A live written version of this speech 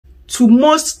To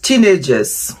most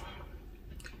teenagers,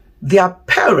 their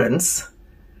parents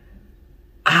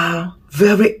are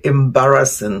very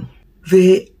embarrassing.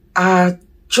 They are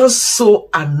just so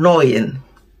annoying.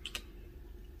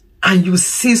 And you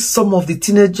see some of the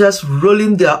teenagers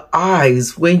rolling their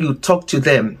eyes when you talk to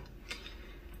them.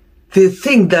 They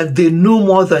think that they know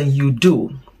more than you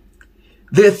do.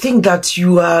 They think that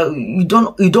you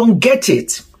don't get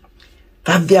it.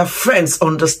 That their friends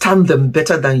understand them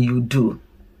better than you do.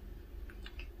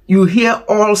 You hear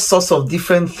all sorts of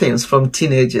different things from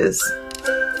teenagers.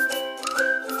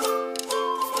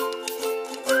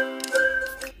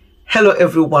 Hello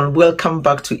everyone, welcome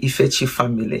back to Ifechi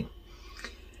Family.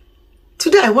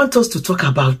 Today I want us to talk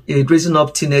about raising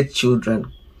up teenage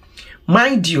children.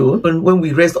 Mind you, when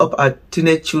we raised up our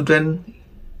teenage children,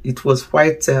 it was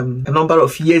quite a number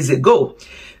of years ago.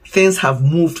 Things have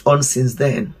moved on since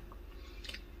then.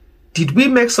 Did we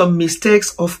make some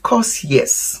mistakes? Of course,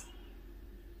 yes.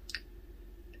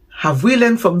 Have we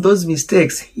learned from those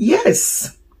mistakes?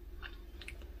 Yes.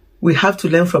 We have to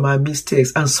learn from our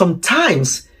mistakes, and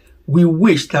sometimes we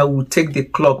wish that we would take the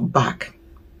clock back,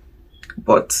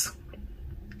 but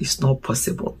it's not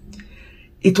possible.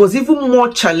 It was even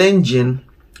more challenging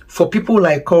for people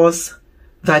like us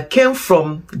that came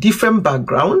from different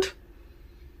background.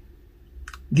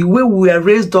 The way we were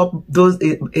raised up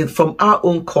from our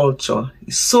own culture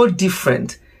is so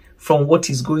different from what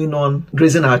is going on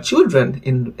raising our children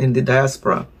in the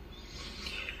diaspora.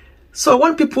 So I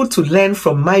want people to learn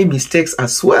from my mistakes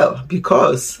as well,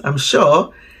 because I'm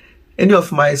sure any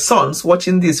of my sons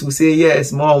watching this will say,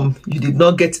 yes, Mom, you did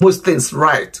not get most things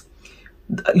right,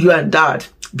 you and Dad,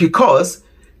 because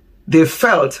they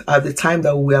felt at the time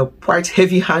that we are quite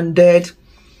heavy-handed,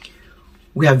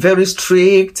 we are very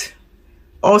strict,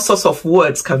 all sorts of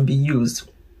words can be used.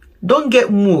 Don't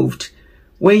get moved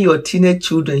when your teenage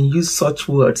children use such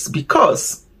words,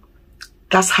 because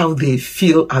that's how they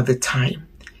feel at the time.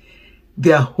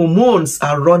 Their hormones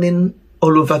are running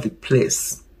all over the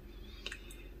place.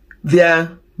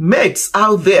 Their mates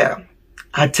out there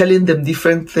are telling them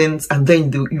different things, and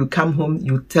then you come home,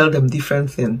 you tell them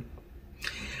different things.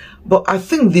 But I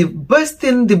think the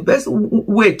best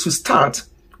way to start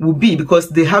would be, because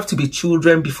they have to be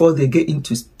children before they get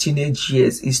into teenage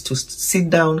years, is to sit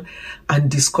down and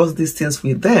discuss these things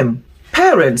with them.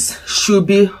 Parents should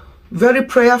be very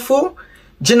prayerful,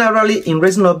 generally in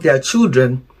raising up their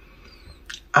children,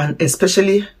 and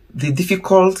especially the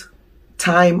difficult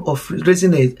time of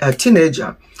raising a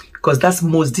teenager, because that's the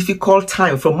most difficult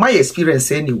time from my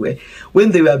experience anyway.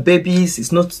 When they were babies,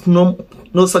 it's not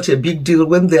such a big deal.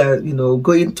 When they are,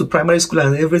 going to primary school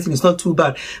and everything, it's not too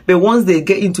bad. But once they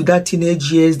get into that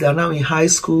teenage years, they are now in high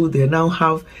school, they now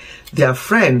have their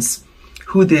friends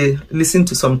who they listen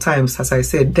to sometimes, as I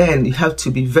said, then you have to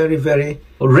be very, very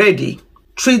ready.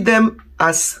 Treat them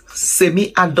as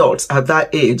semi-adults at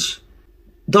that age.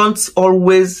 Don't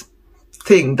always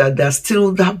think that they're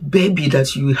still that baby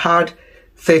that you had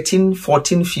 13,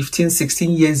 14, 15,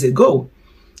 16 years ago.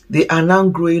 They are now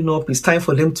growing up. It's time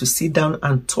for them to sit down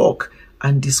and talk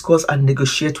and discuss and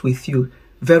negotiate with you.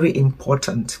 Very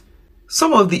important.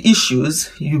 Some of the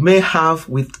issues you may have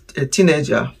with a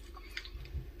teenager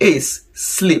is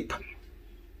sleep.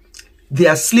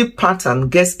 Their sleep pattern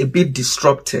gets a bit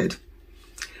disrupted.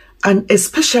 And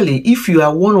especially if you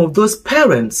are one of those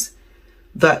parents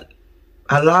that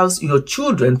allows your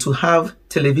children to have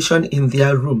television in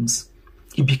their rooms,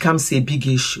 it becomes a big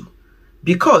issue,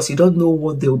 because you don't know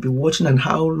what they will be watching and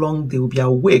how long they will be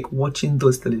awake watching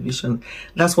those televisions.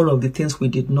 That's one of the things we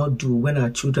did not do when our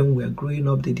children were growing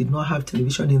up. They did not have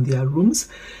television in their rooms.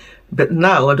 But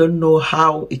now I don't know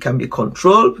how it can be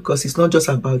controlled, because it's not just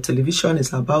about television,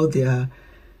 it's about their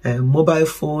mobile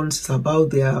phones, it's about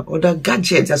their other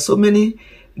gadgets. There's so many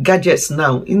gadgets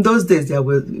now. In those days,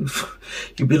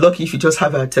 you'd be lucky if you just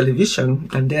have a television,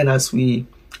 and then as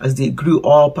they grew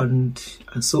up and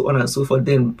so on and so forth,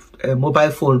 then a mobile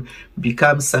phone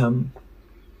becomes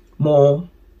more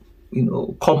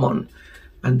common,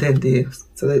 and then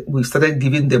we started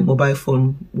giving them mobile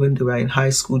phone when they were in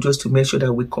high school, just to make sure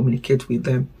that we communicate with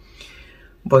them.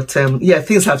 But yeah,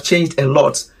 things have changed a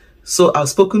lot. So I've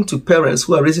spoken to parents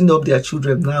who are raising up their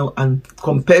children now, and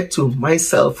compared to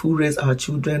myself, who raised our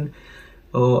children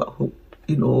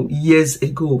years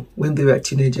ago when they were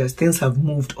teenagers, things have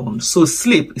moved on. So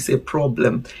sleep is a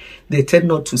problem. They tend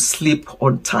not to sleep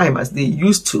on time as they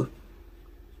used to.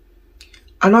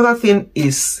 Another thing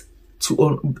is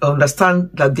to understand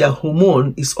that their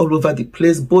hormone is all over the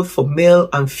place, both for male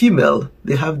and female.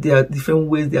 They have their different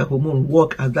ways their hormone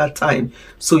work at that time.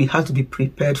 So you have to be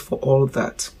prepared for all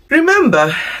that.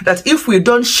 Remember that if we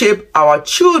don't shape our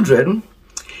children,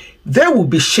 they will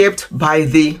be shaped by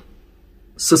the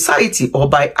society or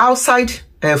by outside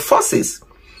forces.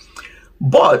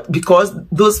 But because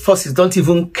those forces don't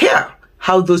even care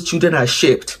how those children are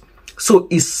shaped, so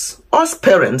it's us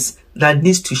parents that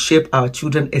needs to shape our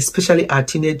children, especially our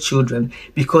teenage children,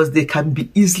 because they can be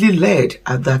easily led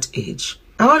at that age.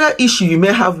 Another issue you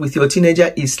may have with your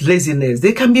teenager is laziness.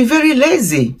 They can be very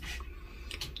lazy.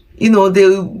 You know,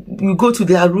 you go to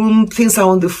their room, things are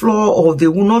on the floor, or they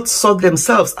will not sort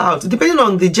themselves out, depending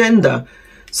on the gender.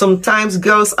 Sometimes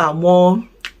girls are more,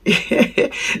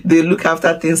 they look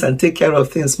after things and take care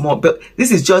of things more. But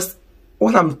this is just,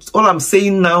 all I'm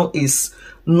saying now is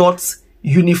not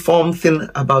uniform thing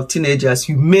about teenagers.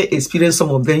 You may experience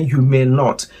some of them, you may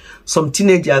not. Some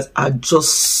teenagers are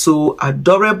just so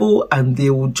adorable and they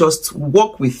will just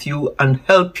walk with you and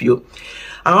help you.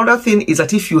 Another thing is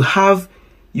that if you have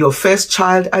your first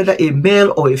child, either a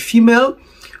male or a female,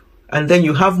 and then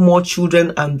you have more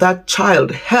children and that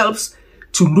child helps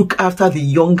to look after the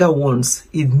younger ones,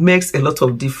 it makes a lot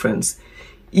of difference.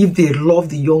 If they love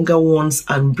the younger ones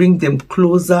and bring them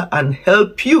closer and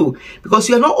help you, because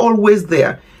you are not always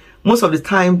there. Most of the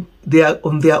time, they are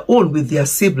on their own with their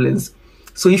siblings.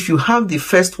 So if you have the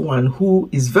first one who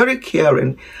is very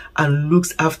caring and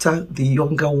looks after the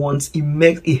younger ones,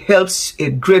 it helps a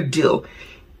great deal.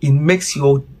 It makes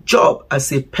your job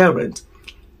as a parent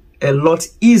a lot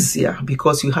easier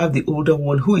because you have the older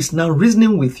one who is now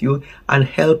reasoning with you and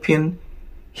helping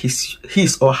his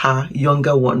or her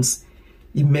younger ones.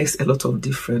 It makes a lot of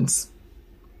difference.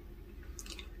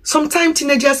 Sometimes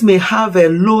teenagers may have a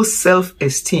low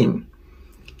self-esteem.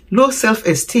 Low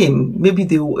self-esteem, maybe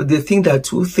they think they're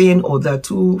too thin or they're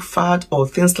too fat or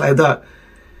things like that.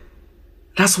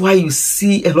 That's why you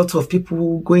see a lot of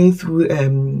people going through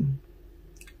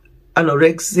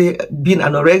anorexia, being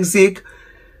anorexic,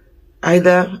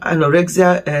 either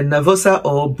anorexia nervosa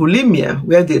or bulimia,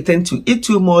 where they tend to eat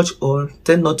too much or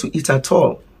tend not to eat at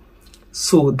all.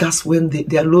 So that's when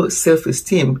their low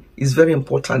self-esteem is very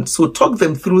important. So talk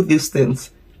them through these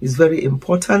things is very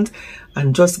important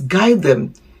and just guide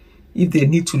them. If they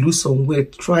need to lose some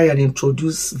weight, try and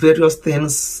introduce various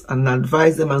things and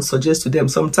advise them and suggest to them.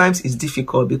 Sometimes it's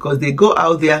difficult because they go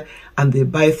out there and they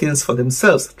buy things for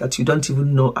themselves that you don't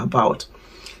even know about.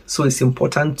 So it's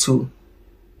important to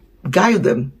guide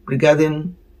them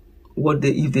regarding what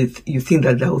if you think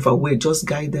that they're overweight, just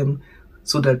guide them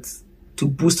so that to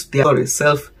boost their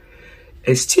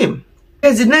self-esteem.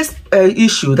 The next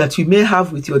issue that you may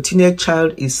have with your teenage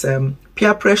child is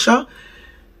peer pressure.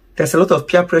 There's a lot of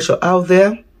peer pressure out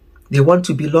there. They want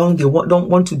to belong. They don't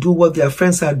want to do what their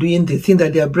friends are doing. They think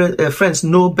that their friends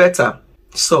know better.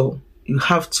 So you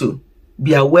have to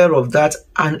be aware of that.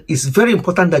 And it's very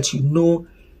important that you know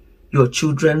your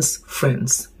children's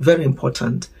friends. Very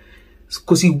important.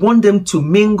 Because you want them to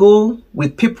mingle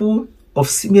with people of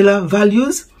similar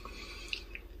values,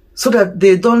 so that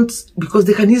they don't, because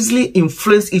they can easily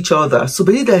influence each other. So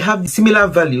because they have similar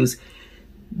values,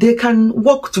 they can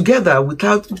work together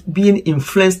without being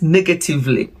influenced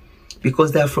negatively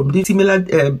because they are from the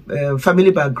similar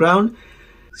family background.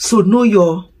 So know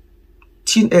your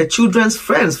children's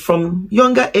friends from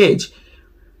younger age.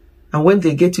 And when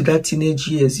they get to that teenage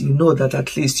years, you know that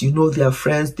at least you know their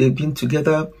friends, they've been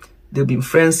together, they've been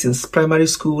friends since primary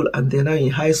school and they're now in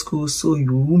high school, so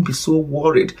you won't be so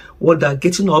worried what they're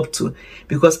getting up to.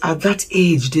 Because at that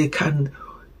age, they can,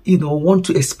 want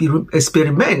to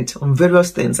experiment on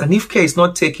various things. And if care is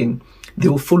not taken, they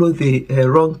will follow the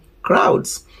wrong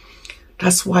crowds.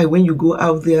 That's why when you go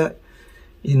out there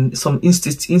in some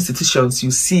institutions,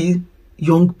 you see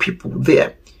young people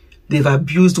there. They've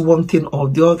abused one thing or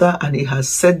the other and it has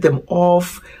set them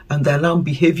off and they're now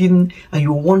behaving and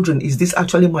you're wondering, is this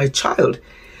actually my child?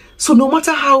 So no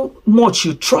matter how much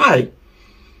you try,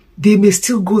 they may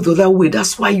still go the other way.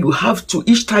 That's why you have to,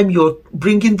 each time you're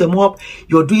bringing them up,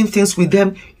 you're doing things with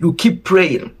them, you keep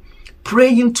praying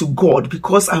to God,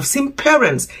 because I've seen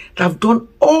parents that have done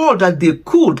all that they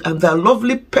could and they're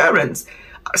lovely parents,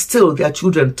 still their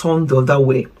children turn the other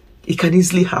way. It can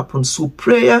easily happen. So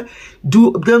prayer,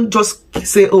 don't just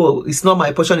say, oh, it's not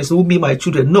my portion, it's not me, my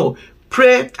children. No,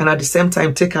 pray and at the same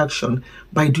time take action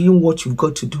by doing what you've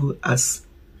got to do as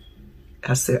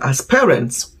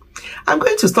parents. I'm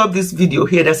going to stop this video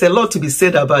here. There's a lot to be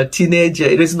said about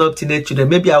raising up teenage children.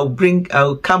 Maybe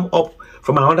I'll come up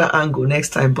from another angle next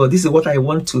time, but this is what I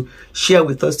want to share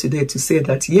with us today, to say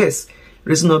that yes,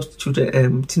 raising up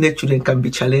children, teenage children can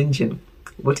be challenging,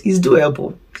 but it's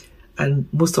doable. And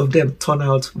most of them turn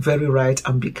out very right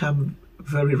and become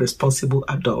very responsible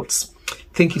adults.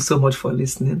 Thank you so much for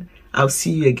listening. I'll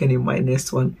see you again in my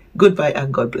next one. Goodbye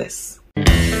and God bless.